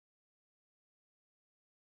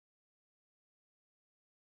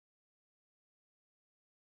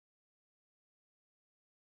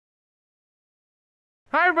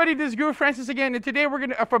Hi everybody, this is Guru Francis again, and today we're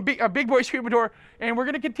gonna from Big Boy Screamador, and we're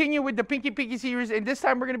gonna continue with the Pinky-Pingki series, and this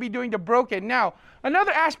time we're gonna be doing the broken. Now,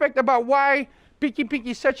 another aspect about why Pinky-Pingki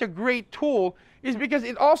is such a great tool is because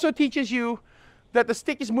it also teaches you that the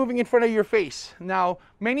stick is moving in front of your face. Now,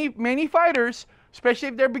 many fighters, especially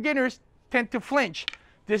if they're beginners, tend to flinch.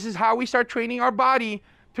 This is how we start training our body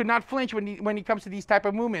to not flinch when it comes to these type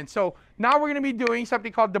of movements. So now we're gonna be doing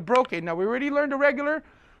something called the broken. Now we already learned the regular.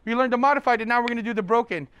 We learned the modified, and now we're going to do the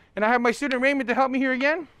broken. And I have my student Raymond to help me here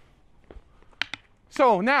again.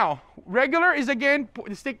 So now, regular is again,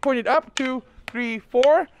 the stick pointed up, 2, 3,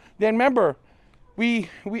 4. Then remember,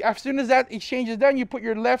 as soon as that exchange is done, you put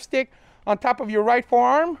your left stick on top of your right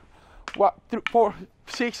forearm. 4,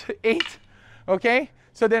 6, 8. Okay?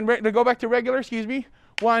 So then go back to regular, excuse me.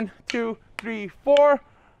 1, 2, 3, 4,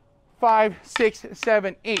 5, 6,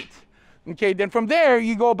 7, 8. Okay, then from there,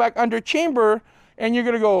 you go back under chamber, and you're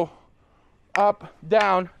going to go up,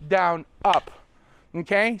 down, down, up.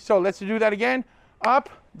 Okay? So let's do that again. Up,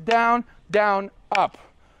 down, down, up.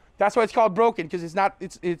 That's why it's called broken, because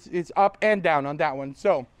it's up and down on that one.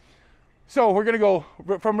 So we're going to go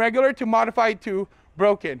from regular to modified to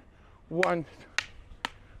broken. 1,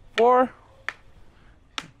 4,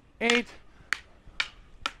 8,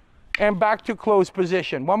 and back to closed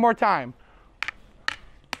position. One more time.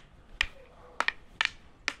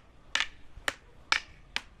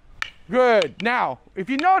 Good. Now, if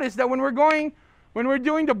you notice that when we're doing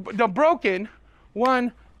the broken,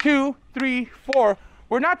 1, 2, 3, 4,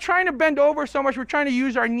 we're not trying to bend over so much. We're trying to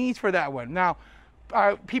use our knees for that one. Now,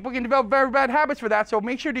 people can develop very bad habits for that, so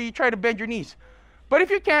make sure that you try to bend your knees. But if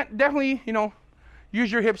you can't, definitely,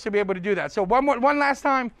 use your hips to be able to do that. So one last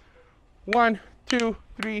time. 1, 2,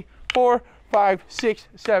 3, 4, 5, 6,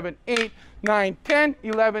 7, 8, 9, 10,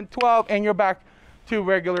 11, 12, and you're back to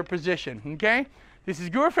regular position. Okay? This is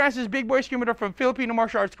Guru Francis, Big Boy Screamador from Filipino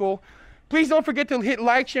Martial Arts School. Please don't forget to hit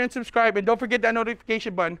like, share, and subscribe, and don't forget that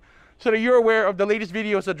notification button so that you're aware of the latest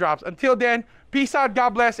videos that drops. Until then, peace out,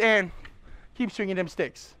 God bless, and keep swinging them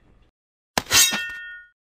sticks.